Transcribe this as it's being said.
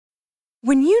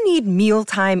When you need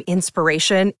mealtime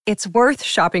inspiration, it's worth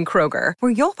shopping Kroger,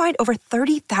 where you'll find over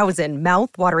 30,000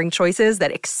 mouth-watering choices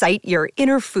that excite your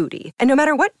inner foodie. And no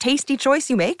matter what tasty choice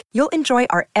you make, you'll enjoy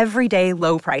our everyday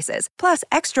low prices, plus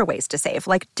extra ways to save,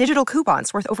 like digital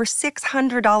coupons worth over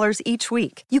 $600 each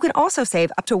week. You can also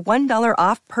save up to $1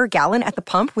 off per gallon at the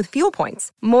pump with fuel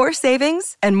points. More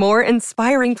savings and more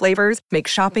inspiring flavors make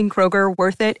shopping Kroger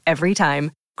worth it every time.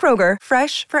 Kroger,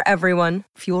 fresh for everyone.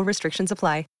 Fuel restrictions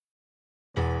apply.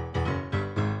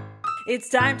 It's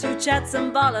time to chat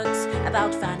some bollocks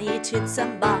about fanny tits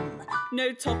and bum.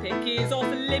 No topic is off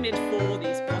limit for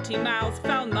these potty-mouthed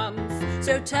foul mums.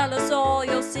 So tell us all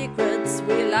your secrets,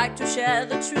 we like to share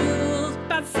the truth.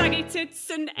 Bad saggy tits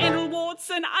and anal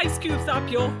warts and ice cubes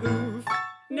up your hoof.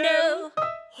 No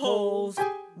holes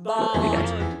barred.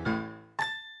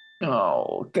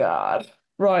 Oh, God.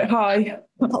 Right, hi.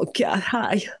 Oh, God,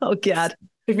 hi. Oh, God.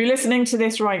 If you're listening to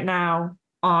this right now,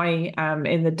 I am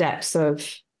in the depths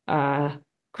of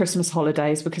Christmas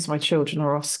holidays because my children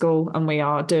are off school and we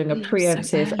are doing a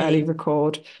preemptive so early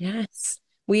record. Yes.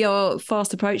 We are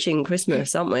fast approaching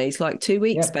Christmas, aren't we? It's like 2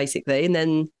 weeks, basically, and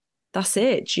then that's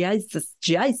it.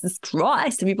 Jesus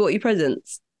Christ. Have you bought your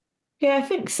presents? Yeah, I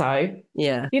think so.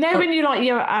 Yeah. You know, when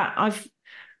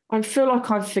I feel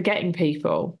like I'm forgetting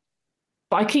people.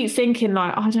 But I keep thinking,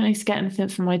 like, I don't need to get anything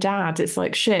from my dad. It's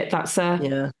like, shit, that's a...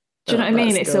 Yeah. Do you know what I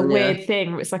mean? It's a weird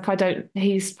thing. It's like,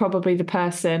 he's probably the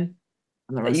person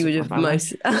that you would have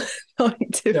most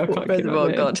liked to.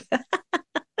 Oh, God.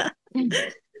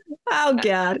 Oh,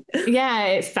 God.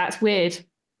 Yeah, that's weird.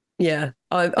 Yeah.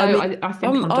 I think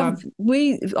I'm done.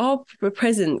 Our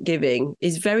present giving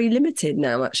is very limited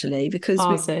now, actually, because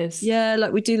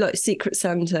we do like Secret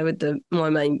Santa with my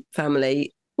main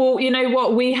family. Well, you know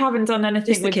what? We haven't done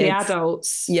anything with the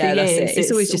adults. Yeah, that's it. It's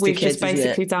always just we've the kids, just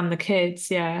basically done the kids.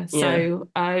 Yeah. So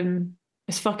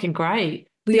it's fucking great.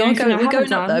 We're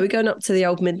going up to the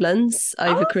Old Midlands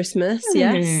over Christmas.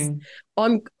 Yes.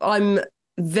 I'm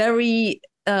very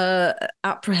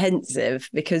apprehensive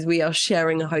because we are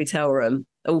sharing a hotel room,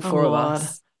 all four of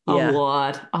us. Oh,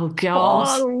 Lord. Oh,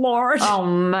 God. Oh, Lord. Oh,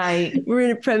 mate. We're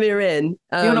in a Premier Inn.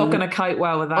 You're not going to cope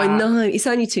well with that. I know. It's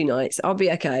only 2 nights. I'll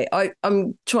be okay.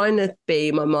 I'm trying to be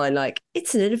in my mind like,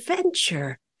 it's an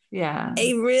adventure. Yeah.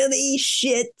 A really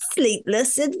shit,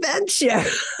 sleepless adventure.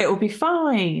 It'll be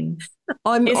fine.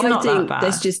 I think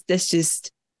let's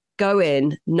just go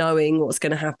in knowing what's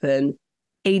going to happen.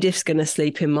 Edith's going to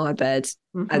sleep in my bed,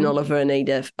 and Oliver and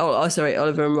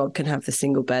Oliver and Rob can have the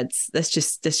single beds. Let's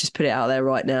just put it out there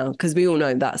right now, because we all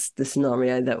know that's the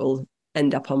scenario that will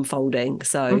end up unfolding.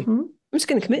 So I'm just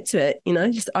going to commit to it.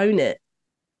 Just own it.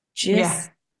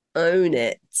 Own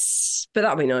it. But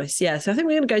that'll be nice. Yeah. So I think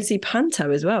we're going to go see Panto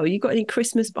as well. You got any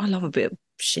Christmas? I love a bit of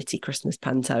shitty Christmas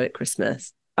Panto at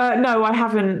Christmas. No, I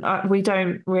haven't. We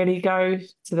don't really go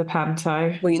to the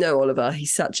Panto. Well, Oliver,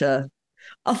 he's such a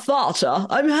theatre.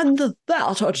 I'm in the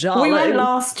theatre, darling. We went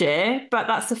last year, but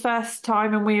that's the first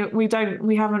time, and we're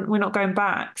not going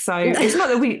back. So it's not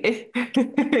that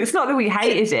we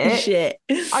hated it. Shit.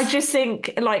 I just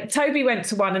think, like, Toby went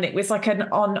to one and it was like an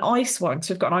on ice one.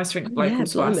 So we've got an ice rink local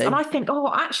to us, and I think,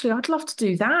 actually, I'd love to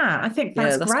do that. I think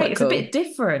that's great. It's cool. A bit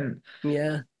different.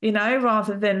 Yeah.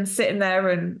 Rather than sitting there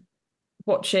and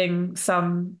watching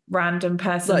some random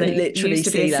person that literally used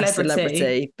to be a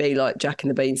celebrity be like Jack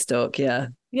and the Beanstalk. Yeah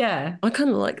I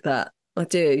kind of like that. I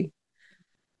do.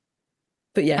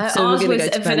 But yeah, so we're going to go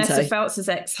to Vanessa Panto. Feltz's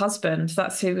ex-husband.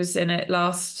 That's who was in it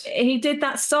last. He did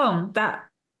that song that,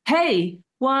 hey,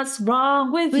 what's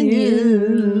wrong with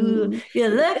you? You're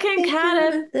looking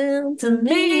kind of to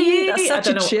me. That's such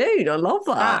a tune. I love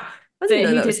that. I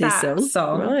didn't know that was his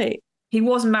song. Right. He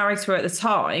was married to her at the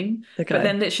time, okay. But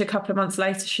then literally a couple of months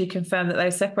later, she confirmed that they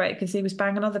were separated because he was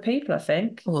banging other people, I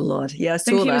think. Oh, Lord. Yeah, I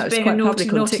saw think that. He was being a naughty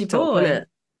TikTok, boy. Wasn't it?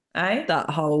 Eh? That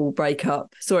whole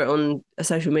breakup. Saw it on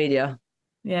social media.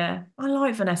 Yeah. I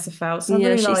like Vanessa Feltz. I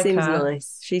really like her. She seems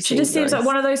nice. She just seems like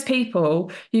one of those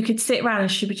people you could sit around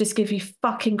and she would just give you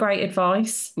fucking great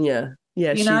advice. Yeah.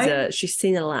 Yeah, she's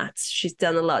seen a lot. She's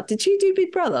done a lot. Did she do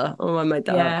Big Brother? Oh, I made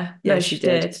that up. Yeah, she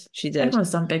did. She did.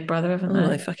 Everyone's done Big Brother, haven't they?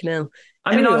 Oh, fucking hell.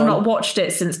 I mean, I've not watched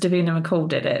it since Davina McCall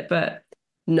did it, but...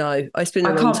 No, I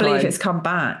can't believe it's come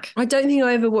back. I don't think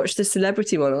I ever watched the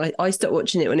celebrity one. I stopped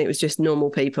watching it when it was just normal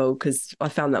people because I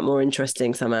found that more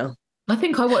interesting somehow. I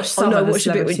think I watched some of the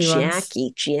celebrity ones. I watched a bit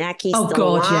with Jackie. Oh,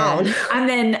 God, yeah. And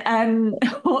then,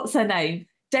 what's her name?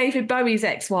 David Bowie's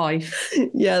ex-wife.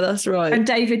 Yeah, that's right. And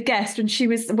David Guest, when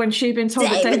she'd been told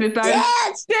that David Bowie...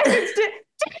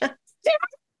 That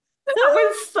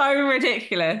was so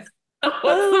ridiculous. That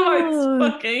was the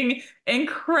most fucking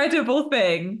incredible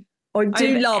thing. I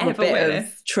do love a bit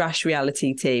witnessed. of trash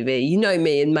reality TV. You know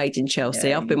me and Made in Chelsea.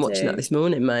 Yeah, I've been watching that this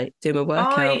morning, mate. Doing my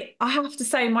workout. I have to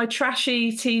say, my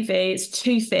trashy TV, it's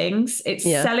two things. It's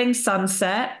Selling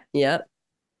Sunset. Yeah.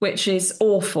 Which is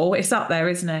awful. It's up there,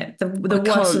 isn't it? The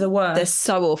worst of the worst. They're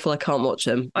so awful. I can't watch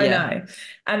them. I know.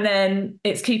 And then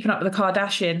it's Keeping Up with the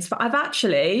Kardashians. But I've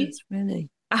actually,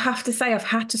 I have to say, I've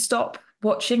had to stop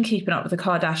watching Keeping Up with the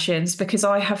Kardashians because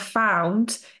I have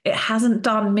found it hasn't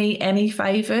done me any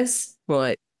favours.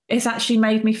 Right. It's actually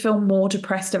made me feel more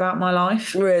depressed about my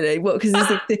life. Really? What?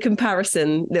 Because the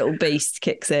comparison little beast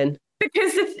kicks in.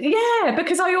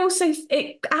 Because I also,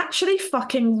 it actually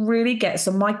fucking really gets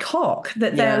on my cock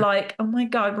that they're like, oh my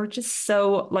God, we're just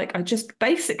so like,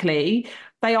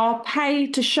 they are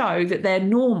paid to show that they're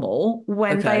normal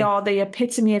when they are the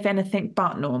epitome of anything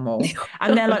but normal.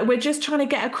 And they're like, we're just trying to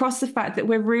get across the fact that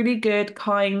we're really good,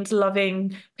 kind,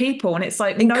 loving people. And it's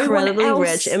like, incredibly no one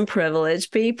else, rich and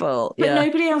privileged people. But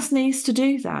nobody else needs to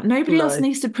do that. Nobody else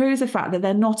needs to prove the fact that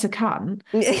they're not a cunt.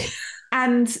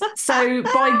 And so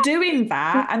by doing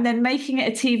that and then making it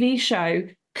a TV show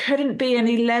couldn't be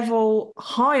any level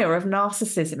higher of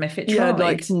narcissism if it tried. Yeah,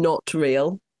 like not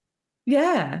real.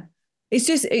 Yeah.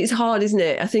 It's hard, isn't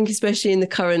it? I think especially in the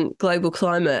current global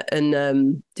climate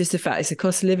and just the fact it's a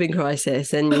cost of living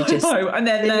crisis and you just and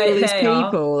then all these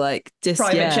people like just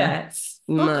private jets.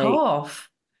 Fuck off.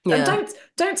 Yeah. And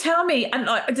don't tell me.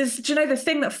 And do you know the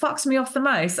thing that fucks me off the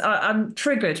most? I'm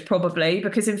triggered probably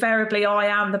because invariably I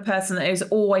am the person that is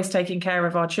always taking care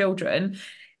of our children.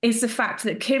 Is the fact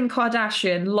that Kim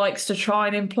Kardashian likes to try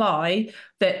and imply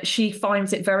that she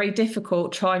finds it very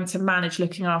difficult trying to manage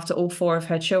looking after all four of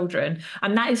her children.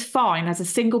 And that is fine. As a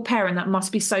single parent, that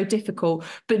must be so difficult.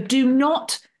 But do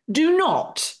not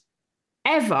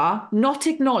ever not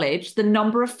acknowledge the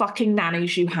number of fucking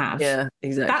nannies you have. Yeah,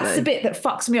 exactly. That's the bit that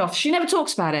fucks me off. She never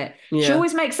talks about it. Yeah. She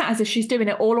always makes it as if she's doing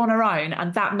it all on her own,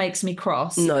 and that makes me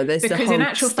cross. No, there's because in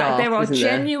actual fact, there are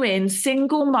genuine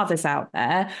single mothers out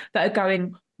there that are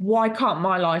going, why can't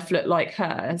my life look like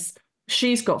hers?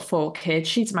 She's got 4 kids.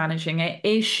 She's managing it.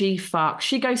 Is she fucked?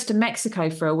 She goes to Mexico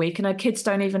for a week and her kids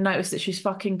don't even notice that she's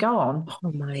fucking gone.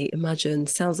 Oh, mate, imagine.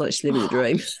 Sounds like she's living the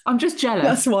dream. I'm just jealous.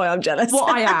 That's why I'm jealous.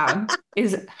 What I am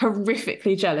is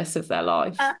horrifically jealous of their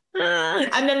life.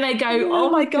 And then they go, oh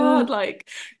my God, like,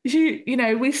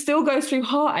 we still go through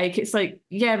heartache. It's like,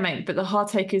 yeah, mate, but the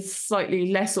heartache is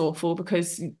slightly less awful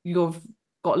because you've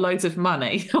got loads of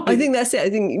money. I think that's it.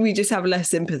 I think we just have less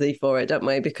sympathy for it, don't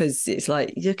we? Because it's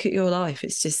like, look at your life.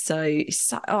 It's just so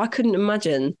I couldn't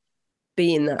imagine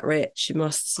being that rich. You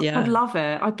must, I'd love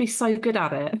it. I'd be so good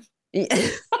at it.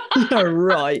 Yeah,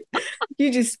 right.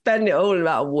 You just spend it all in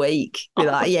about a week. You're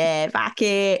like, yeah, back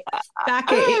it.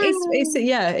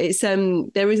 It's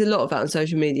there is a lot of that on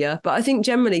social media, but I think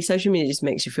generally social media just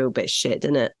makes you feel a bit shit,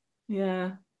 doesn't it?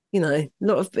 Yeah.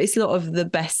 It's a lot of the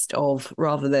best of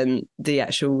rather than the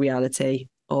actual reality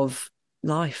of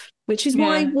life, which is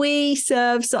why we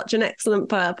serve such an excellent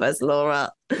purpose,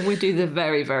 Laura. We do the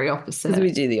very, very opposite.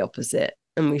 We do the opposite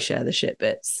and we share the shit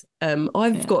bits.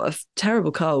 I've got a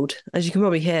terrible cold, as you can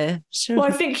probably hear. Well,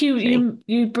 I think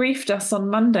you briefed us on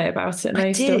Monday about it. And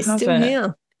I did, still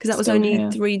here. Because that was only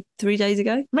three days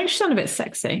ago. Makes you sound a bit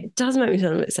sexy. It does make me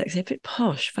sound a bit sexy, a bit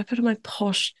posh. If I put on my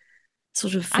posh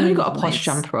sort of... And you've got a posh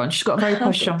jumper on. She's got a very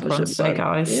posh jumper on today,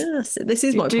 guys. Yes, this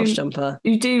is my posh jumper.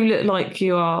 You do look like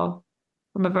you are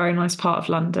from a very nice part of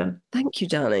London. Thank you,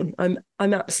 darling. I'm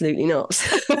absolutely not.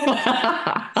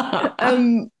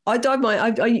 I dyed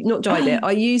I not dyed it.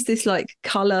 I used this like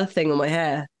colour thing on my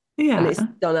hair. Yeah. And it's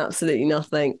done absolutely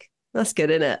nothing. That's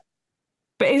good, isn't it?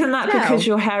 But isn't that because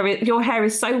your hair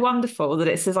is so wonderful that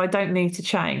it says I don't need to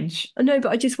change? I know,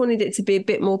 but I just wanted it to be a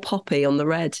bit more poppy on the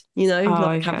red,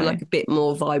 have like a bit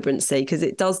more vibrancy because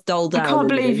it does dull down. I can't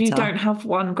believe you don't have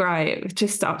one grey. It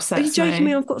just upsets me. Are you joking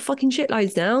me? I've got fucking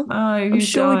shitloads now. Oh, I'm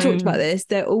sure we talked about this.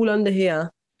 They're all under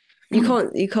here. You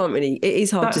can't really, it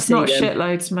is hard to see them. That's not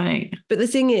shitloads, mate. But the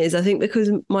thing is, I think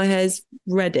because my hair's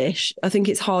reddish, I think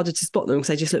it's harder to spot them because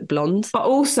they just look blonde. But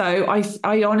also,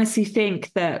 I honestly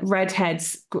think that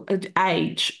redheads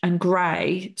age and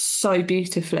grey so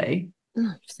beautifully.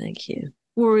 Oh, thank you.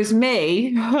 Whereas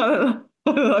me, I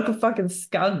look like a fucking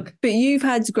skunk. But you've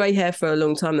had grey hair for a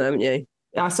long time, though, haven't you?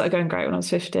 I started going grey when I was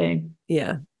 15.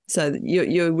 Yeah. So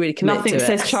you're really committed Nothing to it.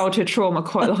 says childhood trauma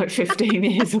quite like 15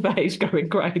 years of age going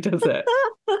grey, does it?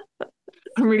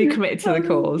 I'm really committed to the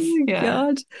cause.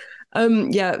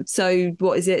 God. So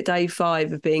what is it? Day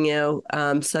 5 of being ill.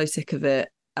 I'm so sick of it.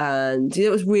 And you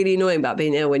know what's really annoying about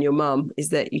being ill when you're mum is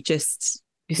that you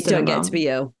don't get to be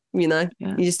ill. You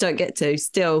just don't get to.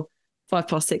 Still,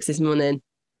 6:05 this morning,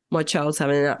 my child's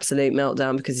having an absolute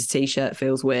meltdown because his t-shirt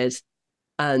feels weird.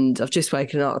 and I've just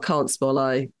woken up. I can't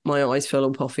swallow. My eyes feel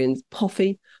all puffy and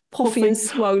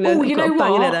swollen. Oh, I've got a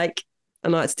banging headache,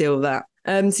 and I had to deal with that.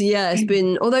 So yeah, it's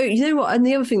been. Although you know what, and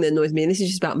the other thing that annoys me, and this is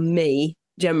just about me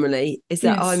generally, is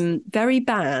that I'm very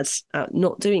bad at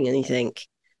not doing anything.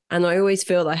 And I always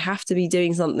feel I have to be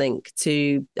doing something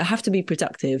I have to be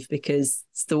productive because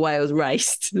it's the way I was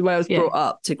raised, the way I was brought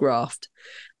up to graft.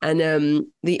 And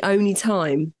the only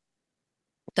time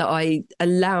that I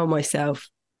allow myself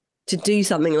to do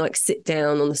something like sit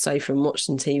down on the sofa and watch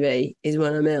some TV is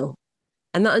when I'm ill.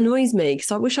 And that annoys me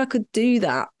because I wish I could do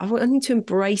that. I need to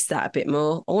embrace that a bit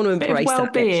more. I want to embrace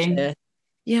that next year.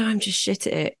 Yeah, I'm just shit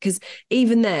at it. Because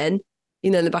even then, you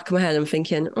know, in the back of my head, I'm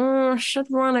thinking, I should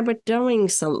really be doing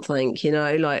something, you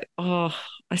know, like,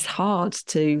 it's hard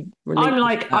to I'm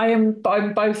like, I'm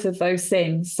both of those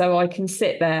things. So I can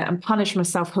sit there and punish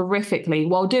myself horrifically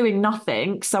while doing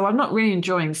nothing. So I'm not really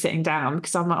enjoying sitting down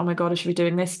because I'm like, oh my God, I should be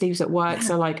doing this. Steve's at work.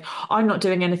 So like, I'm not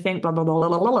doing anything, blah, blah, blah,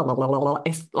 blah, blah, blah, blah, blah.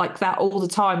 It's like that all the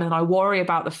time. And I worry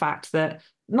about the fact that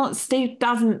Steve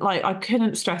doesn't like, I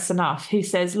couldn't stress enough. He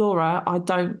says, Laura, I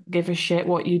don't give a shit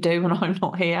what you do when I'm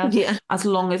not here. Yeah. As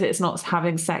long as it's not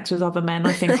having sex with other men,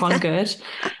 I think I'm good.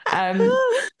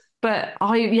 But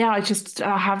I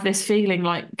have this feeling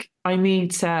like I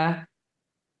need to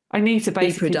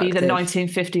basically be the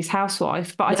 1950s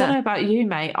housewife. But I don't know about you,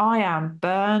 mate. I am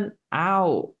burnt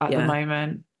out at the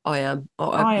moment. I am.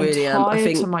 I really am. I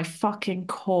think to my fucking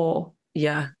core.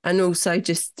 Yeah. And also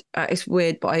just, it's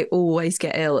weird, but I always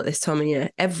get ill at this time of year.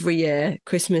 Every year,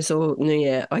 Christmas or New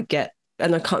Year, I get,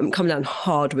 and I can't come down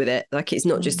hard with it. Like it's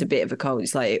not just a bit of a cold.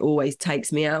 It's like, it always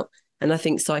takes me out. And I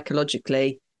think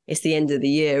psychologically, it's the end of the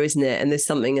year, isn't it? And there's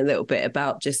something a little bit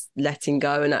about just letting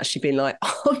go and actually being like,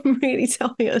 I'm really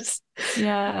tired.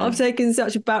 Yeah. I've taken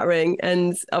such a battering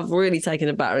and I've really taken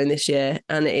a battering this year.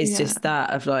 And it is just that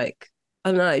of like,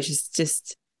 I don't know, it's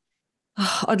just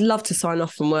I'd love to sign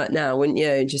off from work now, wouldn't you?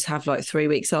 And just have like 3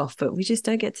 weeks off, but we just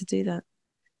don't get to do that.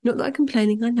 Not that I'm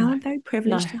complaining. I know I'm very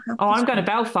privileged to have I'm going to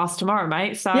Belfast tomorrow,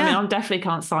 mate. So I mean, I definitely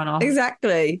can't sign off.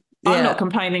 Exactly. I'm not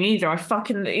complaining either.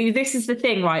 This is the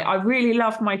thing, right? I really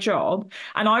love my job.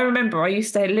 And I remember I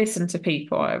used to listen to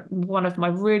people, one of my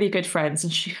really good friends,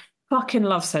 and she fucking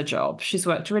loves her job. She's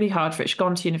worked really hard for it. She's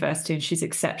gone to university and she's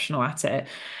exceptional at it.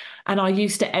 And I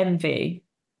used to envy,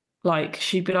 like,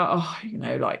 she'd be like, oh, you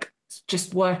know, like,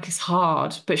 just work is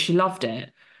hard, but she loved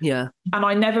it. Yeah. And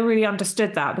I never really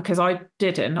understood that because I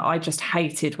didn't. I just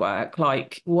hated work.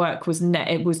 Like work was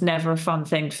it was never a fun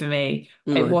thing for me.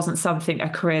 No. It wasn't a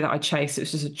career that I chased. It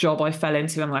was just a job I fell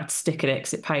into and I had to stick at it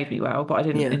because it paid me well, but I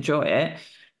didn't enjoy it.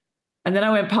 And then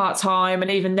I went part-time, and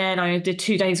even then I did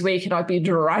 2 days a week, and I'd be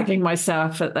dragging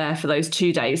myself there for those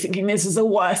 2 days thinking this is the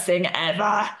worst thing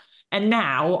ever. And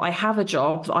now I have a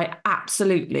job that I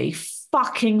absolutely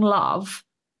fucking love,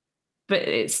 but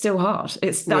it's still hard.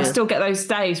 I still get those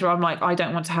days where I'm like, I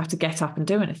don't want to have to get up and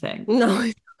do anything.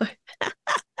 No.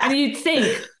 And you'd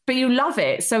think, but you love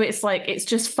it. So it's like, it's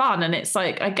just fun. And it's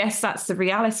like, I guess that's the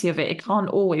reality of it. It can't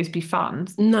always be fun.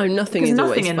 No, nothing in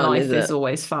life is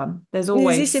always fun. There's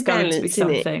always going to be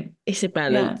something. It's a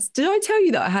balance. Yeah. Did I tell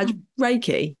you that I had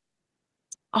Reiki?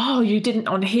 Oh, you didn't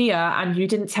on here, and you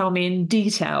didn't tell me in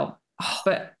detail.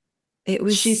 But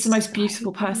she's the most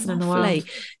beautiful person in the world.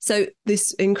 So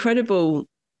this incredible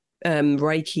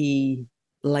Reiki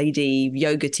lady,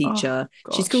 yoga teacher,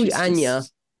 she's called Anya,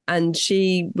 and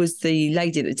she was the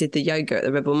lady that did the yoga at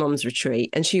the Rebel Mums retreat,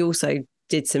 and she also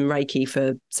did some Reiki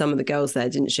for some of the girls there,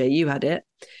 didn't she? You had it.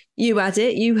 You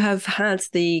have had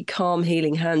the calm,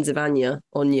 healing hands of Anya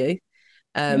on you,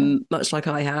 much like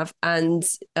I have, and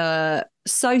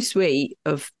so sweet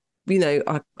of, you know,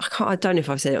 I don't know if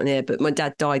I've said it on here, but my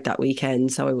dad died that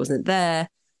weekend, so I wasn't there.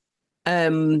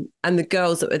 And the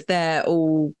girls that were there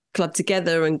all clubbed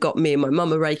together and got me and my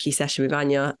mum a Reiki session with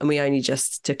Anya, and we only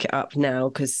just took it up now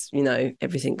because, you know,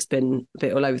 everything's been a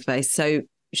bit all over the place. So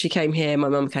she came here, my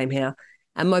mum came here,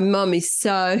 and my mum is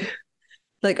so,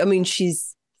 like, I mean,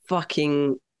 she's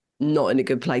fucking not in a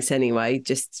good place anyway,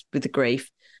 just with the grief.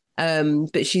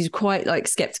 But she's quite like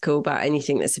skeptical about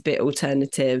anything that's a bit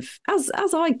alternative, as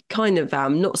I kind of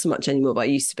am, not so much anymore, but I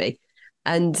used to be.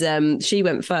 And she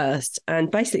went first,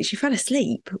 and basically she fell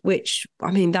asleep, which,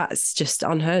 I mean, that's just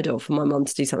unheard of for my mum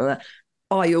to do something like that.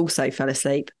 I also fell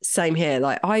asleep. Same here.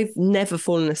 Like, I've never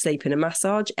fallen asleep in a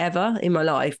massage ever in my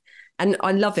life. And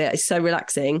I love it. It's so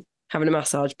relaxing having a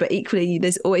massage. But equally,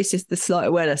 there's always just the slight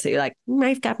awareness that you're like,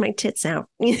 I've got my tits out.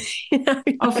 You know?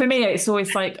 Oh, for me, it's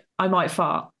always like, I might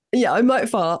fart. Yeah, I might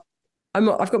fart. I've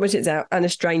got my tits out and a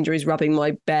stranger is rubbing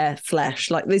my bare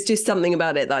flesh. Like, there's just something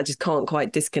about it that I just can't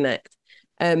quite disconnect.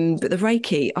 But the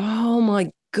Reiki, oh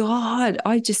my God,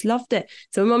 I just loved it.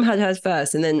 So my mum had hers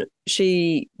first, and then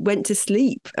she went to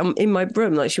sleep in my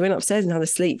room. Like, she went upstairs and had a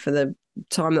sleep for the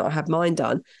time that I had mine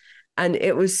done. And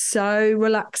it was so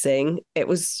relaxing.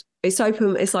 It's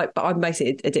open. It's like, but I'm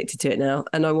basically addicted to it now,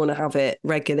 and I want to have it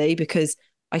regularly because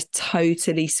I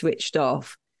totally switched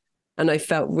off, and I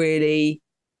felt really,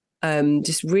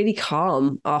 just really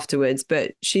calm afterwards.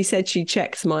 But she said she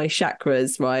checked my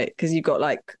chakras, right? Because you've got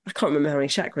like, I can't remember how many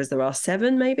chakras there are.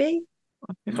 7, maybe.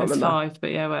 I think it's 5,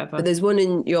 but yeah, whatever. But there's one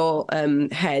in your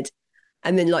head,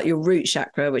 and then like your root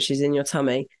chakra, which is in your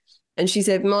tummy. And she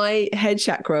said my head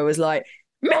chakra was like,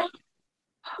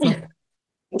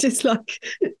 just like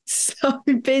so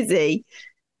busy.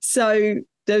 So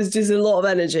there's just a lot of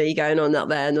energy going on up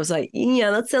there. And I was like, yeah,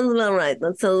 that sounds about right.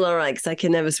 That sounds about right. Because I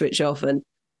can never switch off. And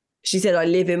she said, I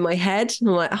live in my head. And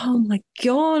I'm like, oh my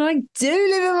God, I do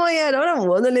live in my head. I don't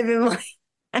want to live in my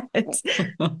head.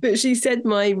 But she said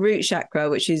my root chakra,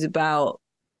 which is about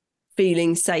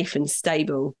feeling safe and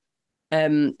stable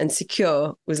and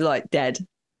secure, was like dead.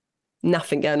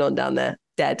 Nothing going on down there.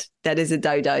 Dead as a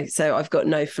dodo. So I've got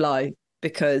no flow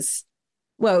because,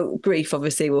 well, grief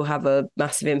obviously will have a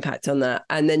massive impact on that.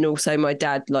 And then also my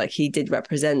dad, like, he did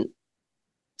represent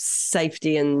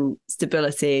safety and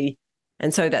stability.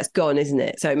 And so that's gone, isn't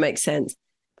it? So it makes sense.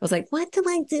 I was like, what do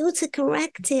I do to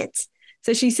correct it?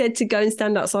 So she said to go and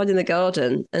stand outside in the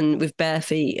garden and with bare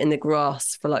feet in the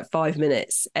grass for like 5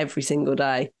 minutes every single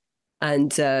day.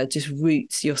 And just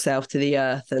root yourself to the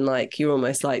earth, and like you're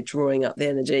almost like drawing up the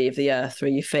energy of the earth through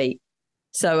your feet.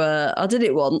 So I did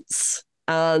it once,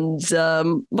 and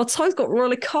my toes got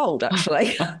really cold,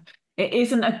 actually. It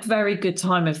isn't a very good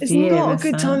time of it's the year. It's not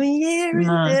a good time of year,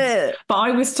 isn't it? But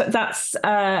I was, that's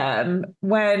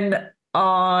when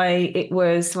it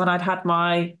was when I'd had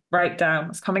my breakdown. I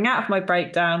was coming out of my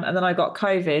breakdown, and then I got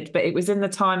COVID, but it was in the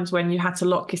times when you had to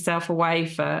lock yourself away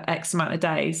for X amount of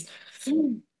days.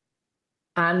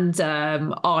 And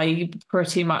I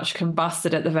pretty much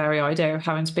combusted at the very idea of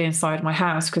having to be inside my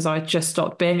house because I just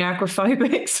stopped being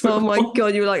agoraphobic. So oh my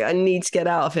God, you were like, I need to get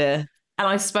out of here. And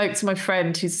I spoke to my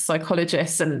friend who's a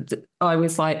psychologist, and I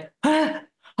was like, I'm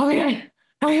going to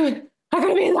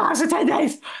be in the house for 10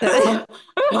 days.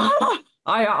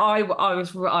 I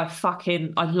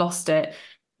lost it.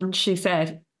 And she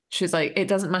was like, it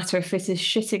doesn't matter if it is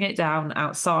shitting it down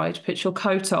outside. Put your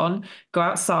coat on, go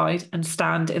outside and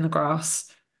stand in the grass.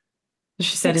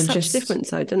 She said, it's such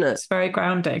difference though, doesn't it? It's very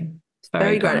grounding. It's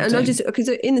very grounding. And I just, because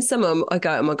in the summer I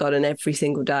go out in my garden every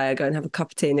single day. I go and have a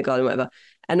cup of tea in the garden, whatever.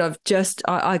 And I've just,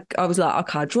 I was like,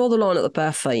 okay, I draw the line at the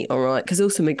bare feet, all right? Because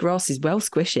also my grass is well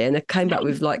squishy, and I came back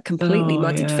with like completely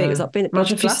muddied feet. It was like being at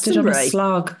Glastonbury. On a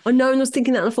slug. I know, and I was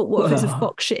thinking that, and I thought, what if there's a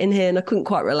fox shit in here? And I couldn't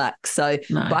quite relax. So,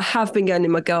 but I have been going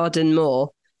in my garden more,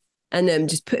 and I've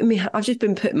just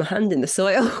been putting my hand in the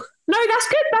soil. No, that's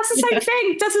good. That's the same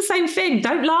thing. That's the same thing.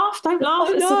 Don't laugh. Don't laugh.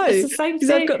 It's the same thing. Because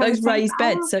I've got those raised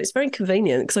beds, so it's very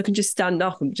convenient because I can just stand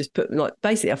up and just put like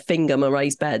basically I finger my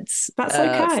raised beds. That's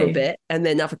okay for a bit, and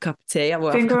then have a cup of tea.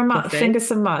 Finger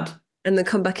some mud, and then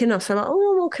come back in. I feel like,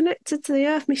 oh, I'm all connected to the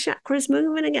earth. My chakra's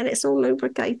moving again. It's all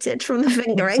lubricated from the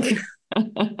fingering.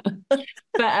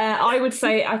 But I would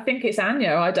say I think it's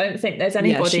Anya. I don't think there's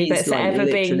anybody that's like ever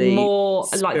been more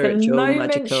like the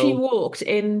moment magical. She walked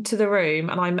into the room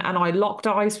and I locked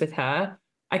eyes with her.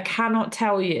 I cannot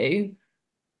tell you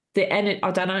the energy.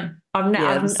 I don't know.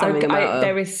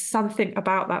 There is something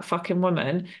about that fucking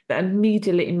woman that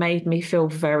immediately made me feel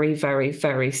very, very,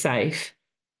 very safe.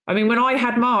 I mean, when I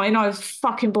had mine, I was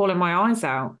fucking bawling my eyes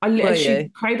out. She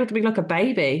cradled me like a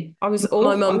baby. My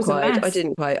mum cried. I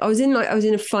didn't cry. I was in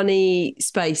a funny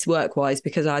space work-wise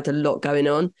because I had a lot going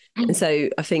on. And so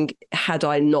I think had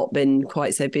I not been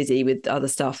quite so busy with other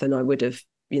stuff, then I would have,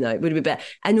 it would have been better.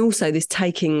 And also this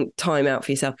taking time out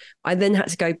for yourself. I then had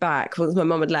to go back once my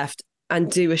mum had left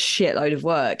and do a shitload of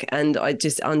work. And I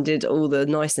just undid all the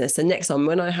niceness. So next time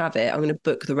when I have it, I'm going to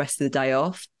book the rest of the day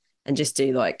off and just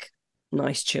do like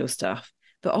nice chill stuff.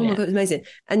 But my God, it's amazing.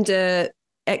 And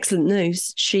excellent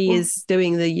news, she is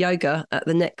doing the yoga at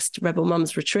the next Rebel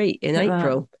Mums retreat in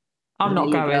April. I'm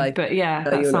not going, but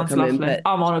that sounds lovely.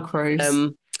 I'm on a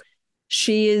cruise.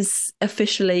 She is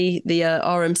officially the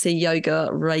RMC yoga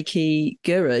Reiki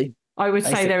guru. I would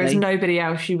say there is nobody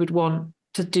else you would want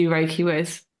to do Reiki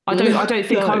with. I don't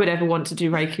think I would ever want to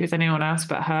do Reiki with anyone else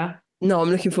but her. No,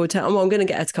 I'm looking forward to it. I'm going to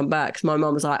get her to come back because my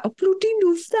mum was like, I bloody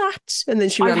love that. And then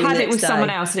she ran had it with someone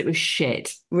else and it was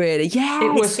shit. Really? Yeah.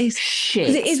 It was shit.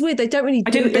 Because it is weird. They don't really I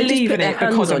didn't believe in it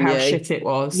because of how shit it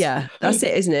was. Yeah, that's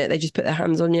it, isn't it? They just put their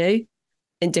hands on you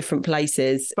in different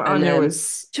places. But Anya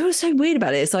was... Do you know what's so weird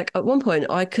about it? It's like at one point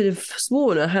I could have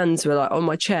sworn her hands were like on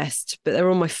my chest, but they were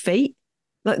on my feet.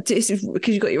 Like, because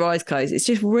you've got your eyes closed, it's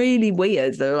just really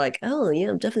weird. They're like, oh,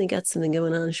 yeah, I've definitely got something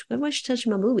going on. Why is she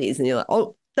touching my boobies? And you're like,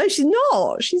 oh, no, she's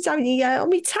not. She's only on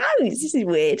my toes. This is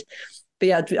weird. But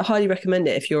yeah, I'd highly recommend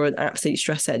it if you're an absolute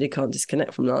stress head who can't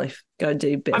disconnect from life. Go and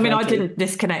do a bit of Reiki. I didn't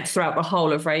disconnect throughout the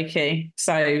whole of Reiki,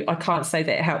 so I can't say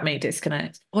that it helped me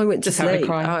disconnect. I went to sleep.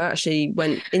 I actually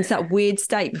went into that weird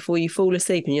state before you fall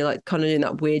asleep and you're like kind of doing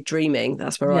that weird dreaming.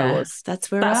 That's where I was. That's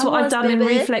what I've done in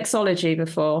reflexology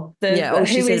before.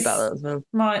 She said about that as well.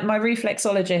 My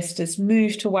reflexologist has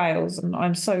moved to Wales and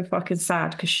I'm so fucking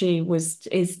sad because she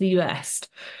is the best.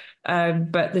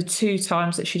 But the 2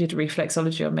 times that she did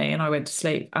reflexology on me and I went to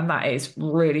sleep, and that is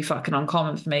really fucking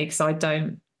uncommon for me because I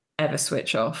don't ever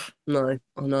switch off. No,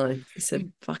 I know. It's a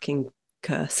fucking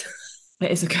curse.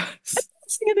 It is a curse.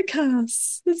 It's a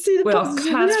curse. We are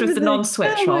cursed with the non-switch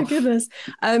off. Oh my goodness.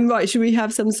 Right, should we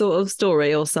have some sort of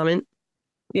story or something?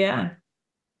 Yeah.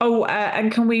 Oh,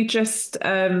 and can we just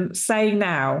say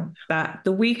now that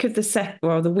the week of the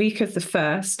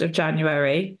 1st of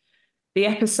January, the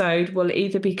episode will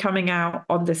either be coming out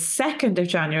on the 2nd of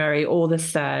January or the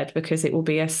 3rd, because it will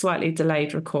be a slightly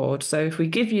delayed record. So if we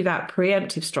give you that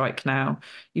preemptive strike now,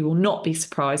 you will not be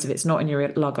surprised if it's not in your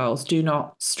logos. Do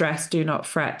not stress, do not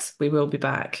fret. We will be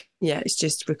back. Yeah, it's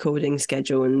just recording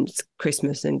schedule and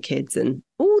Christmas and kids and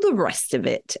all the rest of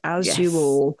it, as you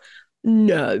all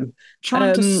know.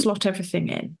 Trying to slot everything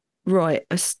in. Right,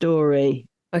 a story.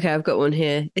 Okay, I've got one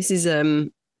here. This is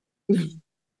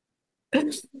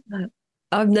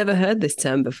I've never heard this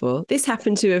term before. This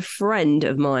happened to a friend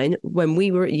of mine when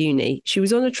we were at uni. She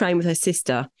was on a train with her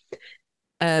sister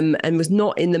and was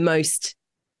not in the most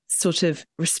sort of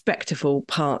respectable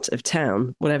part of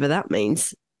town, whatever that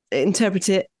means. Interpret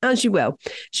it as you will.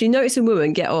 She noticed a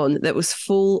woman get on that was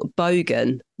full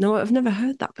Bogan. No, I've never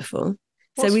heard that before.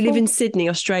 So we live in Sydney,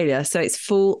 Australia. So it's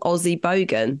full Aussie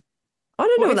Bogan. I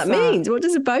don't know what that means.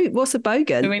 What's a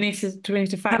Bogan? Do we need to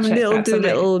fact check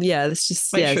that? Let's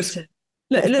just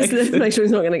let's make sure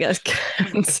he's not going to get us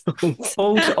cancelled.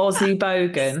 Old Aussie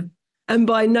Bogan. And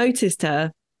by noticed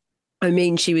her, I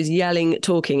mean she was yelling,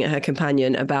 talking at her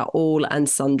companion about all and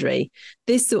sundry.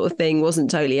 This sort of thing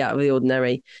wasn't totally out of the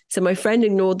ordinary. So my friend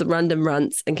ignored the random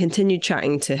rants and continued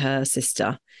chatting to her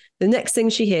sister. The next thing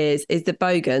she hears is the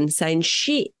Bogan saying,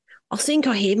 "Shit, I think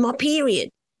I had my period."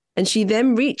 And she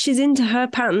then reaches into her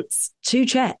pants to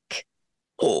check.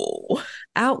 Oh,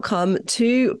 out come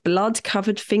 2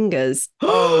 blood-covered fingers.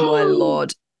 Oh, my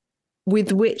Lord.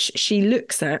 With which she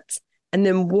looks at and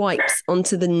then wipes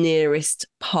onto the nearest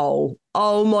pole.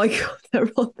 Oh, my God,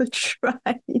 they're on the train.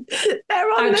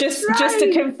 They're on the train. Just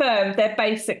to confirm, they're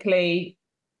basically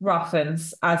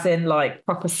ruffins, as in like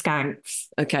proper skanks.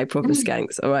 Okay, proper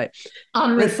skanks. All right.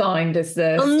 Unrefined is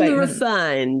the statement.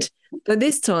 Unrefined. But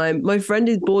this time, my friend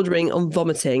is bordering on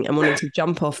vomiting and wanting to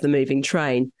jump off the moving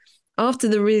train. After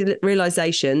the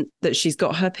realisation that she's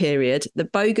got her period, the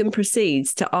Bogan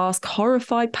proceeds to ask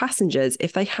horrified passengers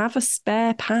if they have a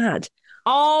spare pad.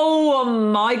 Oh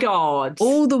my God.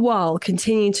 All the while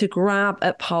continuing to grab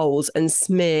at poles and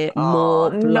smear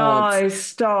more blood. No,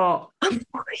 stop. Oh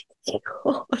my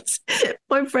God.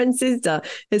 My friend's sister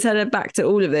has had her back to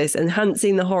all of this and hadn't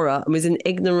seen the horror and was in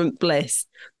ignorant bliss.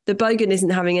 The Bogan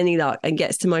isn't having any luck and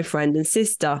gets to my friend and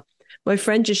sister. My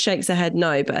friend just shakes her head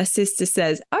no, but her sister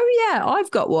says, "Oh yeah, I've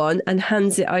got one," and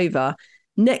hands it over.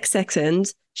 Next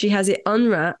second, she has it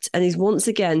unwrapped and is once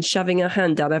again shoving her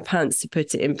hand down her pants to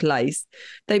put it in place.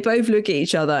 They both look at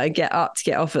each other and get up to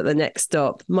get off at the next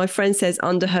stop. My friend says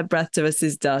under her breath to her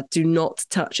sister, "Do not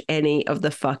touch any of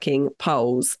the fucking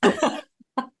poles."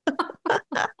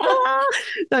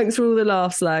 Thanks for all the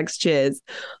laughs, lags. Cheers.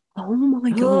 Oh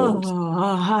my God.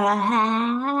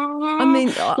 I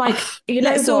mean, like,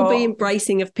 let's all be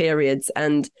embracing of periods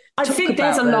and I think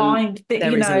there's a line that,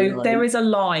 there is a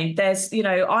line. There's,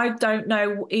 I don't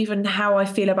know even how I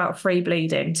feel about free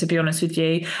bleeding, to be honest with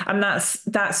you. And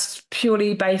that's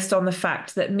purely based on the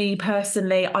fact that me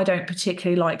personally, I don't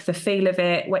particularly like the feel of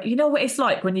it. You know what it's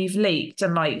like when you've leaked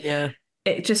and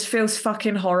it just feels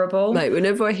fucking horrible. Like,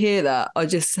 whenever I hear that, I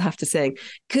just have to sing,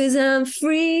 "'Cause I'm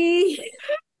free.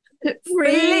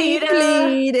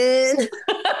 Bleeding."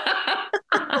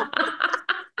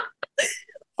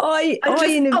 I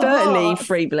inadvertently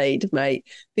free bleed, mate,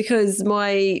 because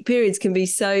my periods can be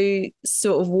so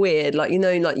sort of weird. Like,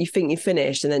 like you think you're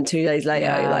finished and then 2 days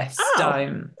later you're like,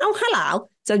 oh, hello.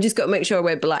 So I've just got to make sure I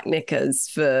wear black knickers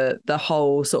for the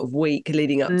whole sort of week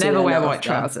leading up to it. Never wear white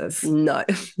trousers. No.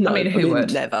 I mean, who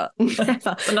would? Never. The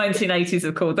 1980s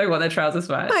are cool. They want their trousers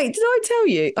wet. Mate, did I tell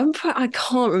you? I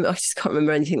can't remember. I just can't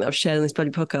remember anything that I've shared on this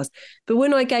bloody podcast. But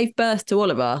when I gave birth to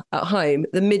Oliver at home,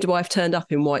 the midwife turned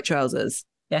up in white trousers.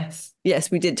 Yes.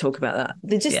 Yes, we did talk about that.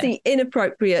 The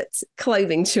inappropriate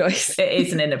clothing choice. It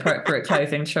is an inappropriate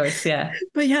clothing choice, yeah.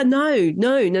 But yeah, no,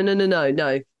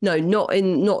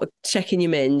 not checking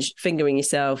your minge, fingering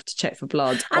yourself to check for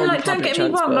blood. And on like, don't get me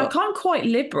wrong, like I'm quite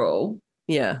liberal.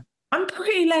 Yeah. I'm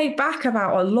pretty laid back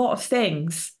about a lot of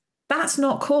things. That's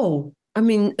not cool. I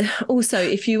mean, also,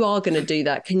 if you are going to do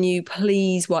that, can you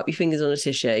please wipe your fingers on a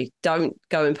tissue? Don't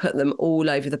go and put them all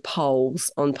over the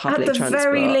poles on public transport. At the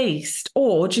very least,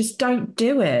 or just don't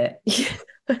do it.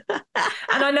 And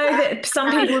I know that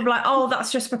some people would be like, oh,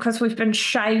 that's just because we've been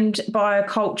shamed by a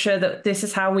culture that this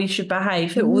is how we should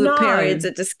behave. All the periods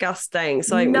are disgusting. It's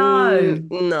like, no,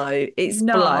 it's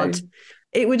blood.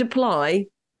 It would apply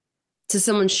to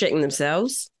someone shitting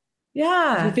themselves.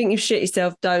 Yeah. If you think you've shit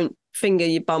yourself, don't finger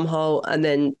your bum hole and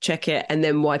then check it and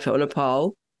then wipe it on a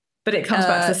pole. But it comes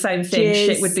back to the same thing.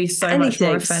 Shit would be so much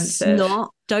more offensive.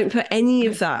 Don't put any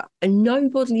of that. And no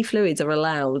bodily fluids are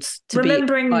allowed to be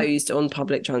exposed on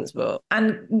public transport.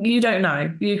 And you don't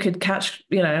know. You could catch,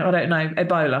 I don't know,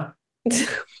 Ebola.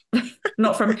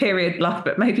 Not from period blood,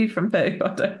 but maybe from poo. I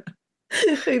don't know.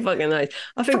 Who fucking knows?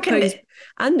 I think poo's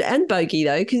and bogey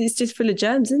though, because it's just full of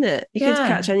germs, isn't it? You could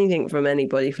catch anything from any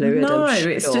body fluid. No,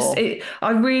 it's just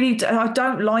I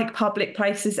don't like public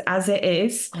places as it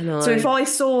is. I know. So if I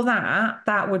saw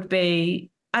that would be.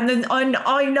 And then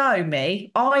I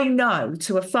know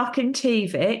to a fucking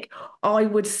TVIC, I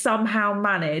would somehow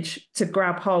manage to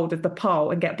grab hold of the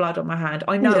pole and get blood on my hand.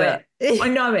 I know it. I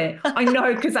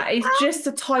know because that is just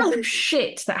the type of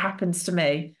shit that happens to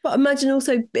me. But imagine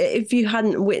also if you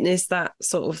hadn't witnessed that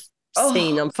sort of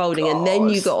scene unfolding and then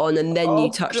you got on and then you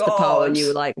touched the pole and you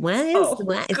were like, where's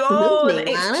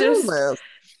it's just...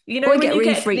 when get you really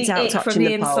get freaked out touching from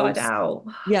the poles. inside out.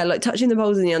 Yeah, like touching the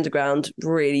poles in the underground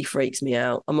really freaks me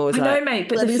out. I'm always I know, mate,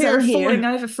 but the fear of falling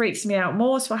over freaks me out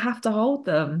more, so I have to hold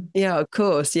them. Yeah, of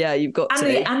course. Yeah, you've got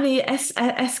to. And the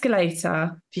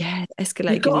escalator. Yeah,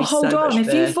 escalator. You've got to hold on.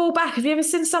 If you fall back, have you ever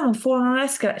seen someone falling on an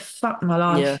escalator? Fuck my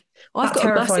life. Yeah. I've got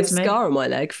a massive scar on my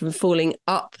leg from falling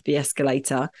up the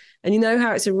escalator. And you know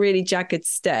how it's a really jagged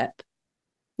step?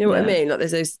 You know what I mean? Like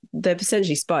they're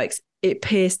essentially spikes. It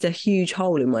pierced a huge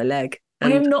hole in my leg.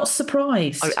 I am not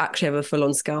surprised. I actually have a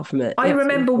full-on scar from it. I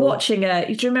remember watching it.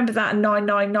 Do you remember that in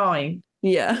 999?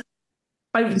 Yeah.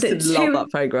 I used to love that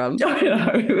programme. I know.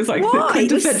 It was like the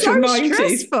quintessential 90s.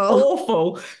 Stressful.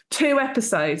 Awful. 2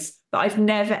 episodes that I've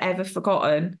never, ever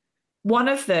forgotten. One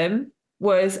of them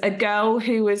was a girl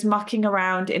who was mucking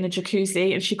around in a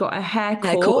jacuzzi and she got her hair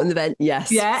caught in the vent.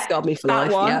 Yes. Yeah. Scarred me for that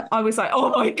life. One, yeah. I was like,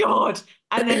 oh my God.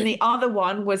 And then the other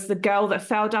one was the girl that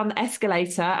fell down the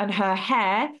escalator and her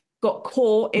hair got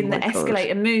caught in the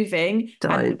escalator moving.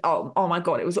 And, oh my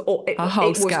God. It was her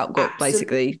whole scalp got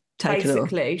basically taken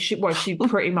off. She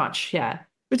pretty much, yeah.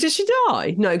 But did she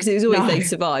die? No, because it was always they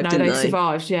survived, didn't they? They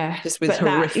survived, yeah. Just with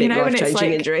horrific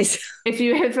life-changing injuries. If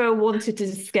you ever wanted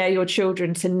to scare your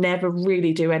children to never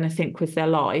really do anything with their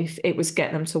life, it was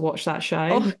get them to watch that show.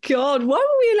 Oh, God, why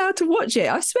were we allowed to watch it?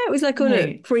 I swear it was like on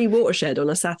a pre-Watershed on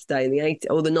a Saturday in the 80s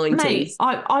or the 90s. Mate,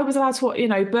 I was allowed to watch,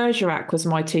 Bergerac was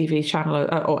my TV channel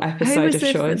or episode of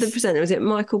choice. The presenter? Was it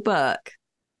Michael Burke?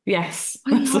 Yes.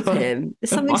 I love him. There's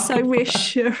something so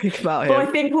reassuring about him. But I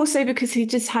think also because he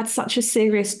just had such a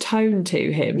serious tone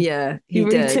to him. Yeah, he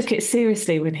really took it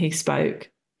seriously when he spoke.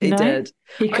 He did.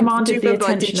 He commanded the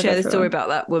attention. I did share the story about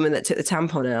that woman that took the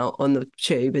tampon out on the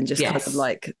tube and just kind of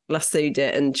like lassoed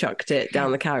it and chucked it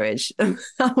down the carriage.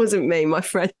 That wasn't me. My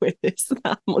friend witnessed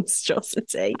that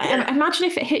monstrosity. Imagine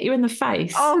if it hit you in the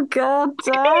face. Oh, God,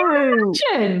 don't.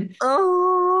 Imagine.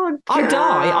 Oh, God. I'd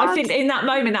die. I think in that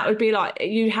moment that would be like,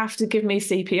 you have to give me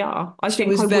CPR. She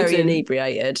was very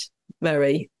inebriated.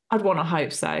 Very. I'd want to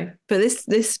hope so. But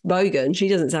this Bogan, she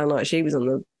doesn't sound like she was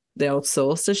on the old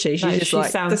sauce, does she? She's just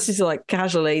like, this is like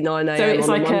casually 9 a.m. So it's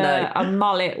on like a Monday. a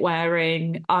mullet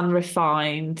wearing,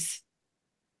 unrefined.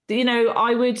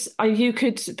 You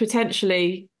could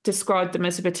potentially describe them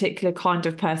as a particular kind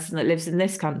of person that lives in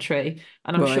this country.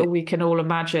 And I'm sure we can all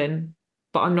imagine,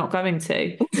 but I'm not going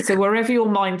to. So wherever your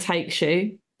mind takes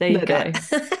you, there you go.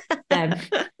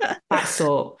 That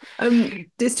sort.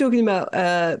 Just talking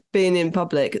about being in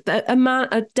public,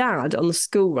 a dad on the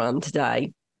school run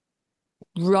today,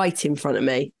 right in front of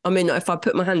me. I mean, if I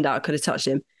put my hand out, I could have touched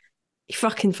him. He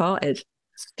fucking farted.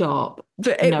 Stop.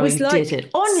 But it was like... did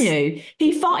it. On you.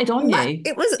 He farted on you.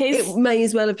 It may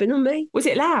as well have been on me. Was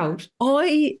it loud?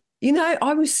 I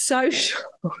was so shocked.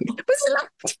 Was it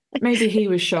loud? Maybe he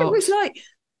was shocked. It was like,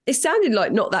 it sounded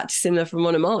like not that dissimilar from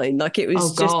one of mine. Like it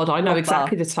was I know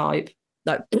exactly the type.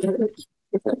 Like...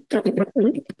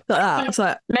 like that. It's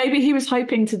like, maybe he was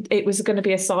hoping it was going to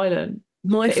be a silent.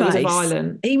 My face. It was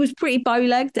violent. He was pretty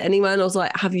bow-legged anyway, and I was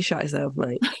like, "Have you shot yourself,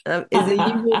 mate? Is it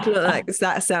you walking like that? Because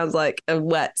that sounds like a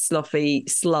wet, sloppy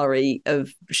slurry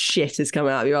of shit has come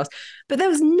out of your ass." But there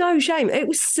was no shame. It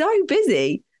was so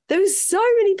busy. There was so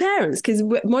many parents because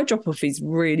my drop-off is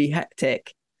really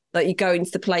hectic. Like you go into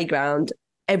the playground,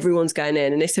 everyone's going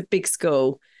in, and it's a big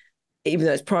school. Even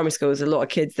though it's primary school, there's a lot of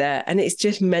kids there, and it's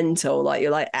just mental. Like you're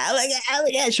like, oh,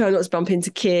 trying not to bump into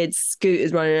kids,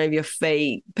 scooters running over your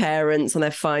feet, parents on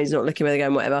their phones, not looking where they're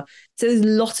going, whatever. So there's a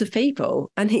lot of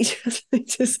people, and he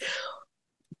just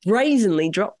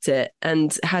brazenly dropped it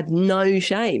and had no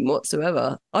shame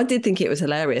whatsoever. I did think it was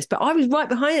hilarious, but I was right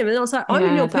behind him, and I was like, I'm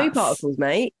in your poop articles,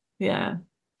 mate. Yeah.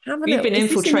 You've been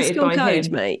infiltrated by code,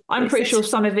 him, mate. I'm pretty sure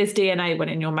some of his DNA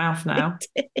went in your mouth now.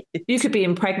 You could be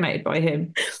impregnated by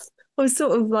him. I was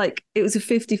sort of like, it was a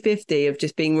 50-50 of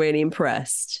just being really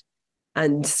impressed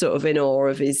and sort of in awe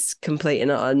of his complete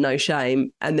and utter no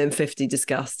shame, and then 50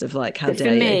 disgust of like, how but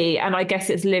dare for me, and I guess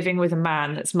it's living with a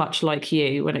man that's much like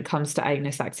you when it comes to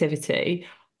anus activity,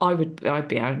 I'd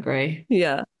be angry.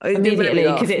 Yeah. Immediately,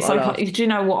 because it's like, do you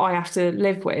know what I have to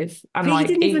live with? And like,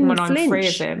 even when I'm free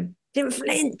of him. Didn't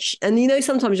flinch. And you know,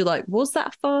 sometimes you're like, was that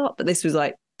a fart? But this was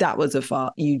like, that was a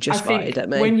fart. You just farted at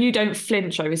me. When you don't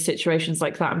flinch over situations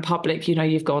like that in public, you know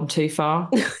you've gone too far.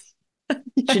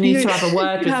 You need to have a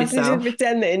word with yourself. You have to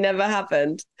pretend that it never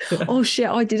happened. Yeah. Oh shit,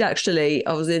 I did actually.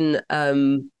 I was in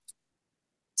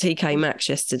TK Maxx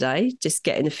yesterday, just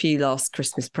getting a few last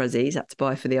Christmas prezzies. Had to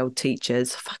buy for the old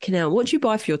teachers. Fucking hell, what do you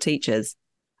buy for your teachers?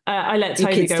 I let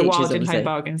Toby go wild in Home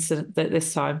Bargains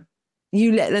this time.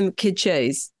 You let them kid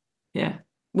choose? Yeah.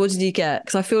 What did you get?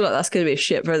 Because I feel like that's going to be a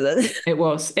shit present. It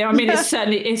was. I mean,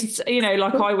 it's you know,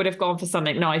 like I would have gone for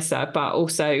something nicer, but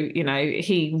also, you know,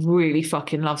 he really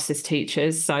fucking loves his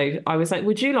teachers. So I was like,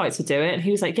 would you like to do it? And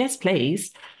he was like, yes,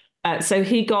 please. So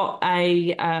he got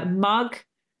a mug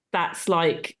that's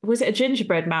like, was it a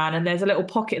gingerbread man? And there's a little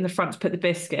pocket in the front to put the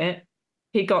biscuit.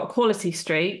 He got Quality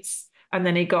Streets, and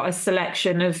then he got a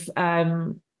selection of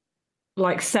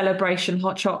like Celebration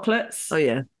hot chocolates. Oh,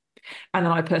 yeah. And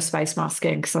then I put a space mask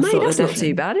in because I thought that's not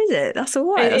too bad, is it? That's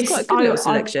all right. That's quite a good little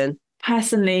selection.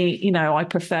 Personally, you know, I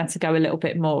prefer to go a little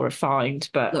bit more refined,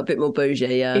 but a bit more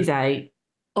bougie. Yeah, he's 8.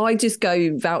 I just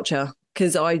go voucher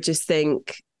because I just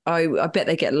think I bet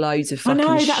they get loads of fucking shit.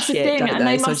 I know, that's the thing, and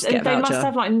they must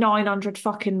have like 900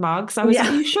 fucking mugs. I was like,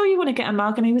 are you sure you want to get a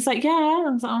mug? And he was like, yeah.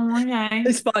 I was like, oh, okay.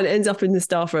 It's fine. It ends up in the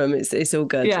staff room. It's all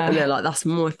good. Yeah. And they're like, that's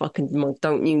my fucking mug.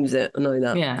 Don't use it. I know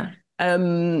that. Yeah.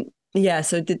 Yeah,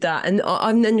 so I did that. And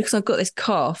then because I've got this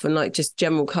cough and like just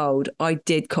general cold, I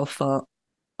did cough fart.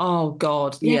 Oh,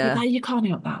 God. Yeah. But you can't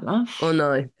help that, love. Oh,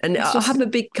 no. And I have a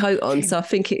big coat on, so I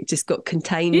think it just got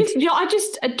contained.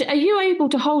 Are you able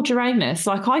to hold your anus?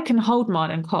 Like, I can hold mine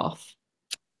and cough.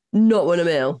 Not when I'm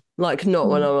ill. Like, not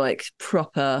when I'm like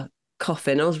proper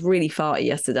coughing. I was really farty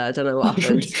yesterday. I don't know what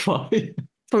happened. Really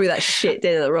Probably that shit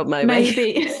dinner that Rob made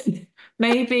me.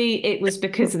 Maybe it was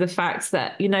because of the fact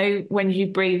that, you know, when you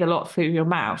breathe a lot through your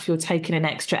mouth, you're taking in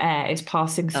extra air. It's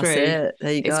passing through. That's it.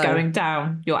 There you go. It's going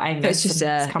down your anus. It's just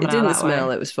air. It didn't smell.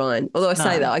 It was fine. Although I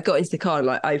say that, I got into the car and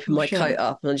like opened my coat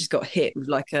up and I just got hit with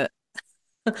like I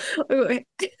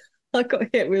got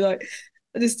hit with like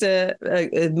just a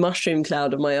mushroom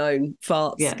cloud of my own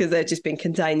farts because they've just been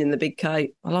contained in the big coat.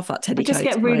 I love that teddy coat. I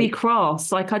just get really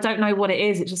cross. Like, I don't know what it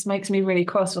is. It just makes me really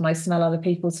cross when I smell other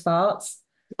people's farts.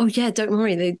 Oh, yeah, don't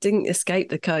worry. They didn't escape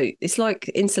the coat. It's like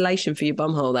insulation for your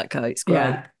bumhole, that coat. It's great.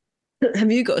 Yeah. Have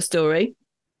you got a story?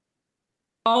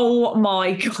 Oh,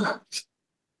 my God.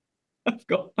 I've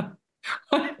got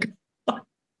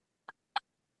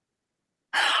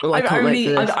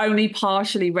I've only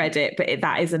partially read it, but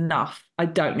that is enough. I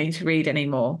don't need to read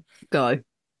anymore. Go.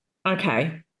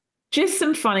 Okay. Just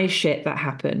some funny shit that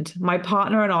happened. My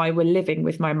partner and I were living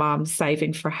with my mum,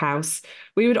 saving for a house.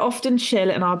 We would often chill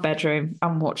in our bedroom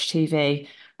and watch TV.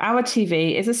 Our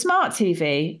TV is a smart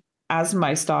TV, as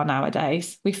most are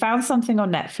nowadays. We found something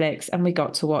on Netflix and we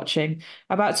got to watching.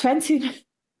 About 20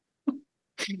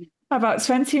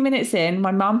 minutes in,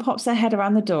 my mum pops her head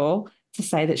around the door to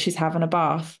say that she's having a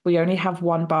bath. We only have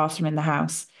one bathroom in the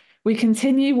house. We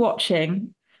continue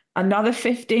watching. Another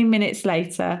 15 minutes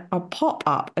later, a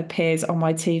pop-up appears on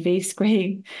my TV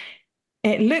screen.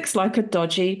 It looks like a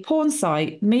dodgy porn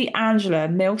site. Meet Angela,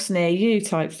 MILFs near you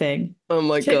type thing. Oh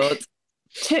my God.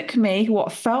 Took me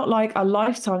what felt like a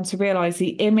lifetime to realise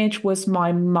the image was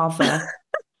my mother.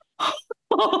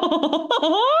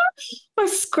 I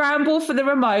scramble for the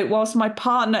remote whilst my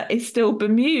partner is still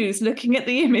bemused, looking at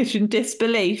the image in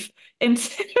disbelief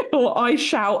until I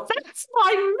shout, "That's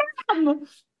my mum!"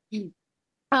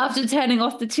 After turning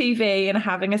off the TV and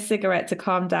having a cigarette to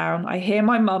calm down, I hear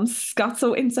my mum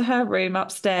scuttle into her room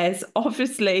upstairs,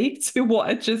 obviously to what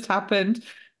had just happened.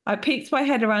 I peeked my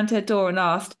head around her door and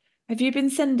asked, "Have you been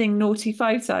sending naughty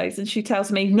photos?" And she tells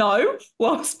me no,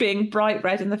 whilst being bright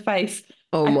red in the face.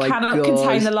 Oh I my cannot God.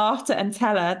 contain the laughter and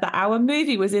tell her that our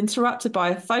movie was interrupted by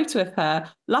a photo of her.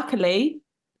 Luckily,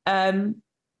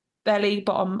 belly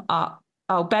bottom up.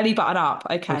 Oh, belly button up.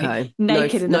 Okay.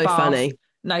 Naked in the bath. Fanny.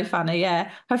 No Fanny, yeah.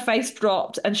 Her face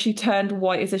dropped and she turned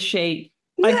white as a sheet.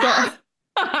 Yeah.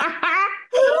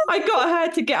 I got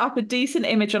her to get up a decent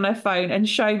image on her phone and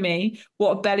show me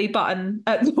what button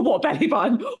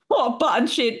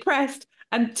she had pressed,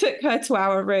 and took her to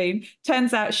our room.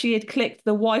 Turns out she had clicked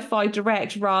the Wi-Fi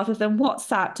direct rather than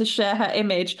WhatsApp to share her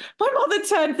image. My mother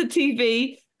turned to the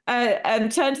TV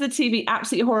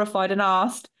absolutely horrified and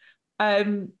asked,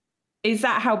 "Is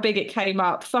that how big it came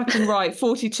up?" Fucking right,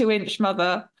 42-inch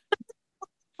mother.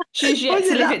 She's yet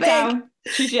to live it down.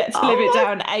 She's yet to live it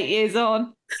down 8 years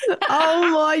on.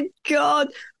 Oh my God.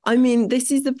 I mean,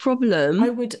 this is the problem. I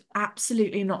would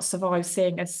absolutely not survive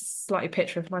seeing a slutty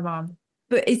picture of my mum.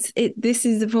 But this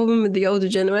is the problem with the older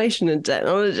generation and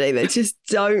technology. They just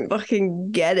don't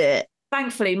fucking get it.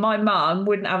 Thankfully, my mum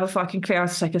wouldn't have a fucking clue how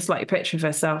to take a slutty picture of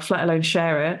herself, let alone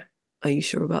share it. Are you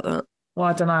sure about that? Well,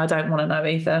 I don't know. I don't want to know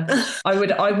either. I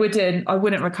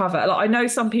wouldn't recover. Like, I know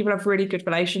some people have really good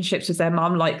relationships with their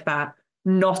mum like that.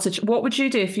 What would you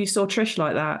do if you saw Trish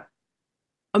like that?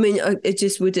 I mean, it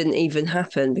just wouldn't even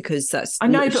happen because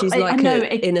she's like an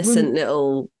innocent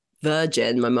little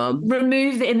virgin, my mum.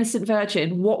 Remove the innocent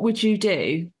virgin. What would you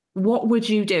do? What would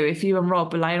you do if you and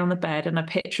Rob were laying on the bed and a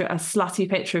slutty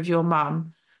picture of your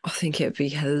mum? I think it'd be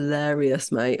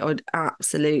hilarious, mate. I would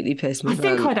absolutely piss my pants.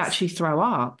 I think I'd actually throw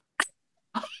up.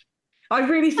 I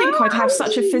really think I'd have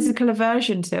such a physical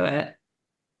aversion to it.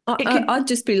 I'd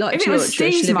just be like, if it was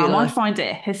Steve's mum, I'd find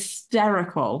it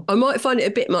hysterical. I might find it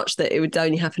a bit much that it would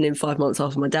only happen in 5 months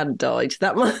after my dad had died.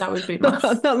 That would be much.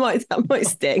 that might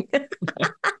sting.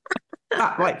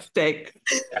 That might sting.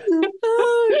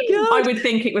 Oh, God. I would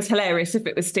think it was hilarious if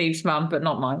it was Steve's mum, but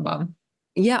not my mum.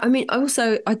 Yeah, I mean,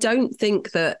 also, I don't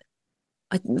think that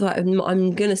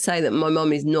I'm going to say that my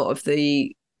mum is not of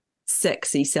the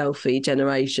sexy selfie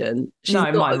generation. She's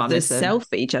not my of mum the isn't.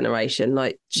 Selfie generation.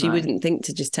 Like, she wouldn't think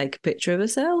to just take a picture of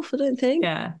herself, I don't think.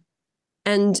 Yeah.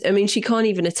 And I mean, she can't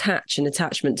even attach an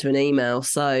attachment to an email.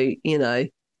 So, you know,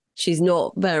 she's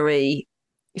not very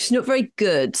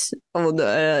good on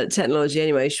technology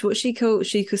anyway. What she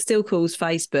still calls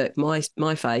Facebook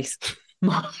my face.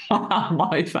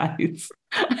 My face.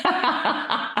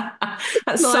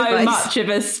 That's so face. much of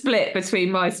a split between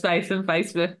MySpace and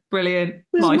Facebook. Brilliant.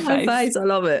 My face. I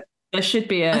love it. There should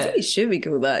be I think it should be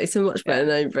called that. It's a much better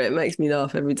name for it. It makes me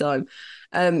laugh every time.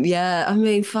 Yeah, I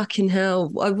mean, fucking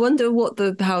hell. I wonder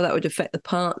how that would affect the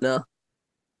partner.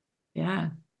 Yeah.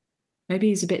 Maybe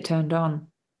he's a bit turned on.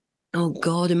 Oh,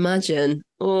 God, imagine.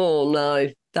 Oh, no.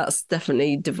 That's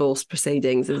definitely divorce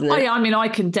proceedings, isn't it? I mean, I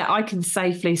can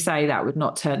safely say that would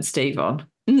not turn Steve on.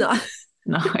 No.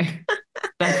 No,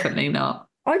 definitely not.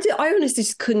 I honestly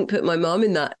just couldn't put my mum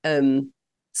in that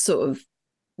sort of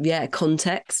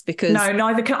context because no,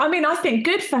 neither can. I mean, I think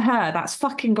good for her. That's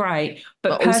fucking great.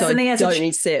 But personally, also, I don't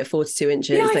need to see it at 42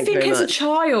 inches. Yeah, I think as a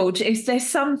child, there's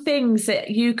some things that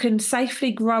you can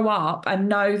safely grow up and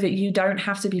know that you don't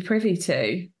have to be privy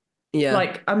to. Yeah.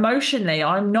 Like, emotionally,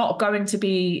 I'm not going to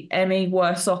be any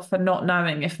worse off for not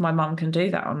knowing if my mum can do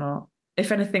that or not.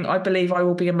 If anything, I believe I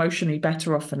will be emotionally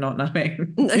better off for not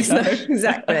knowing. No,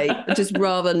 exactly. I'd just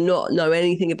rather not know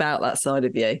anything about that side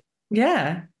of you.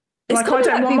 Yeah. Like, I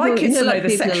don't want my kids to know the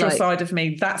sexual side of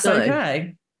me. That's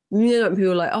okay. You know, like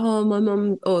people are like, oh, my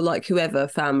mum, or like whoever,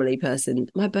 family person,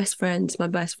 my best friend's my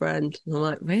best friend. And I'm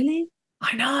like, really?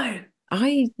 I know.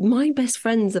 My best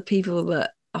friends are people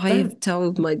that I have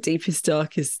told my deepest,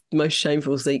 darkest, most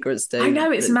shameful secrets to. I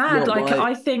know, it's mad. Like,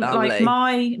 I think family.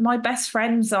 like my best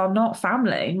friends are not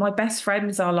family. My best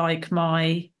friends are like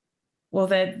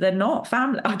they're not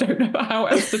family. I don't know how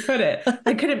else to put it.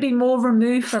 I couldn't be more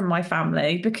removed from my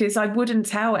family because I wouldn't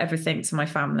tell everything to my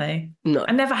family. No.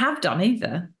 I never have done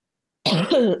either.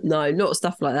 No, not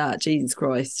stuff like that. Jesus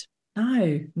Christ.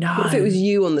 No. What if it was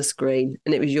you on the screen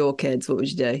and it was your kids? What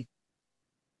would you do?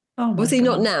 Oh, obviously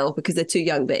not now because they're too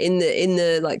young, but in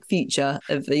the like future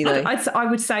of, you know. I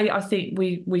would say I think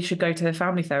we should go to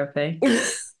family therapy.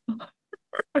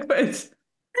 I would.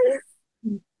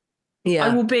 Yeah, I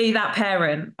will be that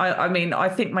parent. I mean, I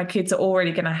think my kids are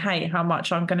already going to hate how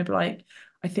much I'm going to be like,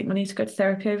 I think we need to go to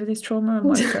therapy over this trauma and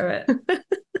work through it.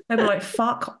 They'll be like,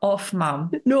 fuck off,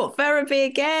 mum. Not therapy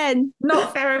again.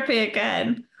 Not therapy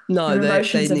again. No, Your they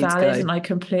emotions are need valid, to go. and I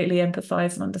completely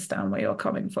empathise and understand where you're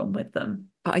coming from with them.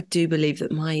 But I do believe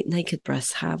that my naked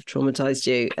breasts have traumatised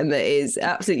you, and that it is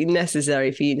absolutely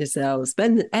necessary for you to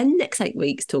spend the next 8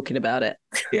 weeks talking about it.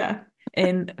 Yeah,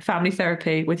 in family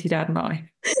therapy with your dad and I.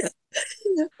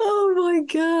 Oh my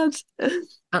God.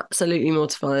 Absolutely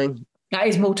mortifying. That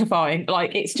is mortifying.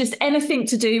 Like, it's just anything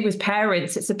to do with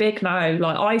parents. It's a big no.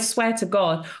 Like, I swear to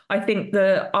God, I think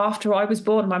that after I was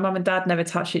born, my mum and dad never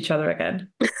touched each other again.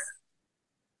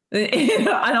 And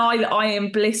I am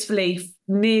blissfully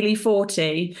nearly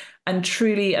 40 and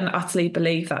truly and utterly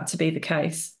believe that to be the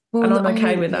case. Well, and I'm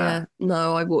okay with that. Yeah.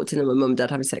 No, I walked in on my mum and dad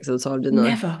having sex all the time, didn't I?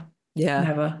 Never. Yeah.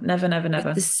 Never.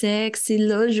 With the sexy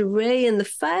lingerie and the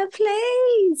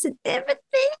fireplace and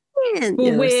everything.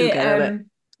 Well, yeah,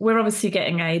 we're obviously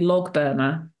getting a log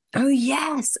burner. Oh,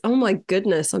 yes. Oh, my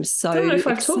goodness. I'm so excited. I don't know if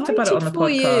I've talked about it on the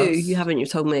podcast. You haven't, you've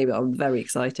told me, but I'm very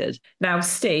excited. Now,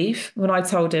 Steve, when I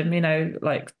told him,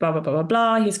 like, blah, blah, blah, blah,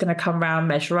 blah, he's going to come round,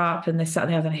 measure up and this, that,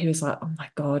 and the other. And he was like, oh, my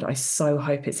God, I so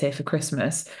hope it's here for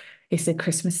Christmas. He said,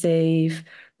 Christmas Eve,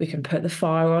 we can put the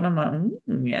fire on. I'm like,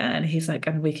 yeah. And he's like,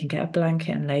 and we can get a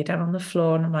blanket and lay down on the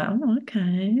floor. And I'm like, oh,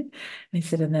 okay. And he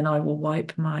said, and then I will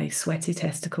wipe my sweaty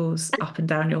testicles up and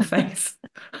down your face.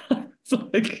 It's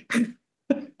like...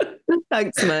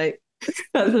 Thanks, mate.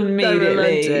 That's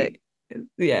immediately.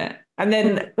 Yeah. And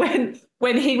then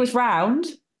when he was round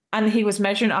and he was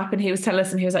measuring up and he was telling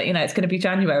us and he was like, it's going to be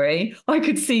January, I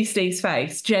could see Steve's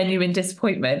face, genuine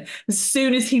disappointment. As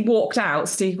soon as he walked out,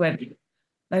 Steve went,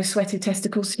 no sweaty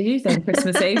testicles for you then,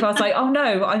 Christmas Eve. I was like, oh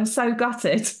no, I'm so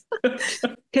gutted.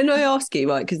 Can I ask you,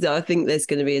 right, because I think there's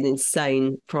going to be an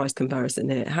insane price comparison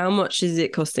here. How much is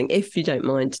it costing, if you don't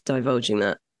mind divulging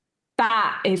that?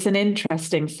 That is an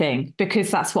interesting thing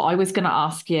because that's what I was going to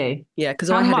ask you. Yeah,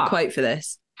 because I had a quote for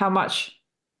this. How much?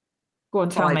 Go on,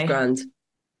 tell me. £5,000.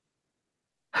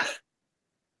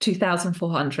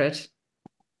 2,400.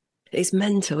 It's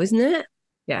mental, isn't it?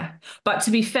 Yeah. But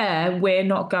to be fair, we're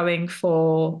not going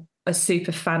for a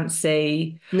super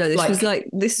fancy. No,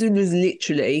 this was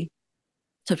literally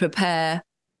to prepare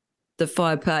the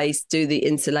fireplace, do the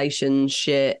insulation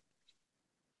shit,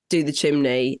 do the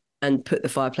chimney, and put the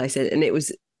fireplace in. And it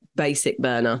was basic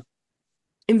burner.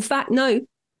 In fact, no,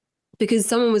 because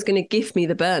someone was going to gift me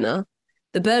the burner.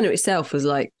 The burner itself was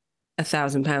like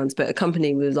 £1,000, but a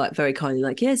company was like very kindly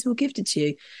like, yes, we'll gift it to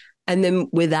you. And then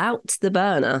without the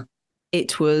burner,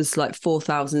 it was like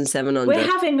 4,700. We're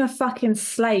having a fucking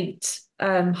slate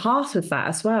hearth with that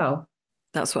as well.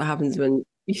 That's what happens when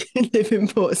you live in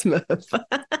Portsmouth.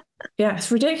 Yeah,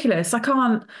 it's ridiculous. I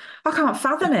can't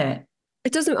fathom it.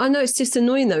 It doesn't. I know it's just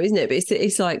annoying though, isn't it? But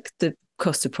it's like the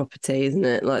cost of property, isn't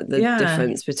it? Like the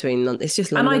difference between London. It's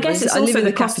just London. And I guess it's also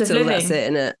the cost of living. That's it,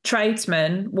 isn't it?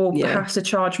 Tradesmen will have to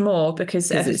charge more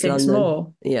because everything's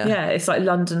more. Yeah, it's like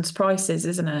London's prices,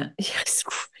 isn't it? Yeah, it's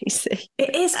crazy.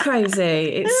 It is crazy.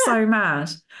 It's so mad.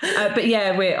 But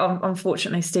yeah, we're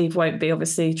unfortunately Steve won't be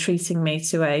obviously treating me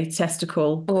to a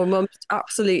testicle. Oh, Mum,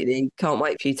 absolutely can't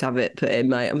wait for you to have it put in,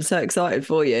 mate. I'm so excited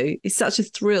for you. It's such a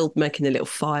thrill making a little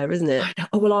fire, isn't it?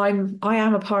 Oh, well, I am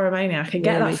a pyromaniac. I can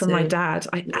get that from my dad.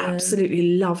 I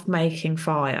absolutely love making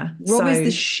fire. Rob is the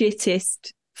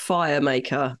shittest fire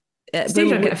maker. Steve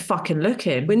don't get a fucking look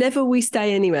in. Whenever we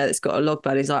stay anywhere that's got a log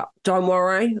burner, he's like, don't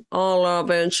worry, I'll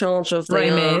be in charge of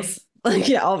the...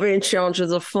 Yeah, I'll be in charge of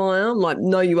the fire. I'm like,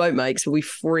 no, you won't, mate, because we'll be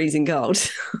freezing cold.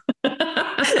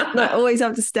 I always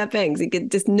have to step in because he could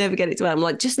just never get it to. I'm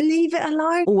like, just leave it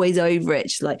alone. Always over it.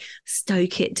 Just like,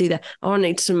 stoke it, do that. Oh, I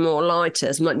need some more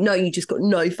lighters. I'm like, no, you just got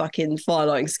no fucking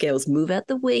firelighting skills. Move out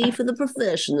the way for the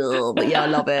professional. But yeah, I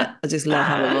love it. I just love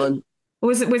having one.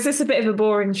 Was this a bit of a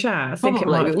boring chat? I think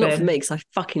Probably. It might have not been. For me because I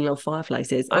fucking love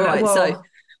fireplaces. All right, so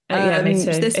yeah, me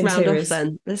too. Let's round off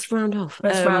then. Let's round off.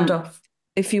 Round off.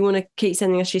 If you want to keep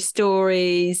sending us your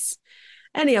stories,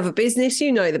 any other business,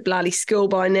 the bloody school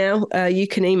by now, you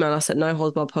can email us at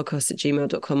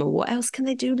noholesbarredpodcast@gmail.com. And what else can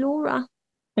they do, Laura?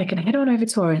 They can head on over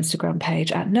to our Instagram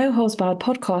page at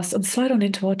noholesbarredpodcast and slide on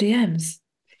into our DMs.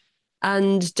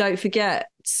 And don't forget,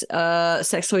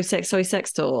 sex toy.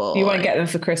 You won't get them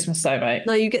for Christmas though, mate.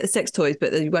 No, you get the sex toys,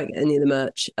 but you won't get any of the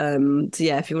merch. So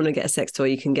yeah, if you want to get a sex toy,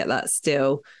 you can get that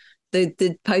still.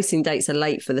 The posting dates are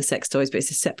late for the sex toys, but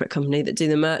it's a separate company that do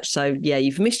the merch. So yeah,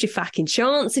 you've missed your fucking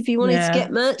chance if you wanted to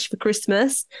get merch for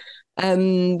Christmas. But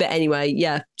anyway,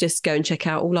 yeah, just go and check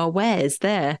out all our wares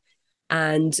there.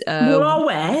 And more our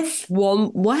wares?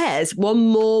 One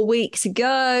more week to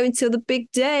go until the big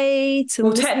day.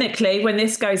 Well, technically, when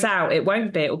this goes out, it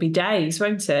won't be. It'll be days,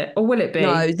 won't it? Or will it be?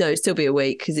 No, it'll still be a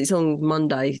week because it's on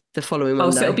Monday, the following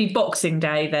Monday. Oh, so it'll be Boxing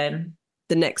Day then.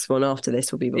 the next one after this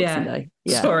will be Boxing Day.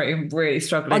 Yeah. Sorry, I'm really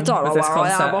struggling. I don't know with this where I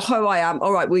am or concept. who I am.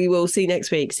 All right, we will see you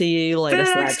next week. See you later.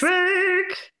 Next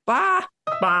week. Bye.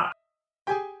 Bye.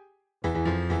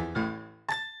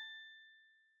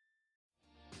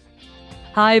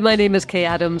 Hi, my name is Kay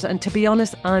Adams, and to be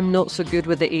honest, I'm not so good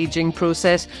with the ageing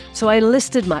process, so I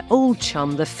enlisted my old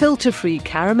chum, the filter-free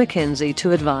Cara McKenzie,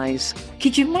 to advise.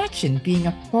 Could you imagine being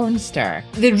a porn star?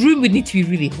 The room would need to be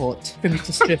really hot for me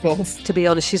to strip off. To be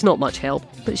honest, she's not much help,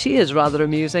 but she is rather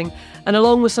amusing. And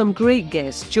along with some great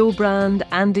guests, Joe Brand,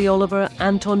 Andy Oliver,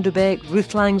 Anton Dubeck,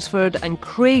 Ruth Langsford and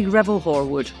Craig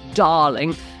Revel-Horwood,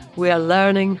 darling, we are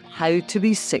learning how to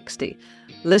be 60.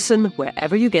 Listen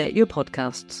wherever you get your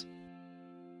podcasts.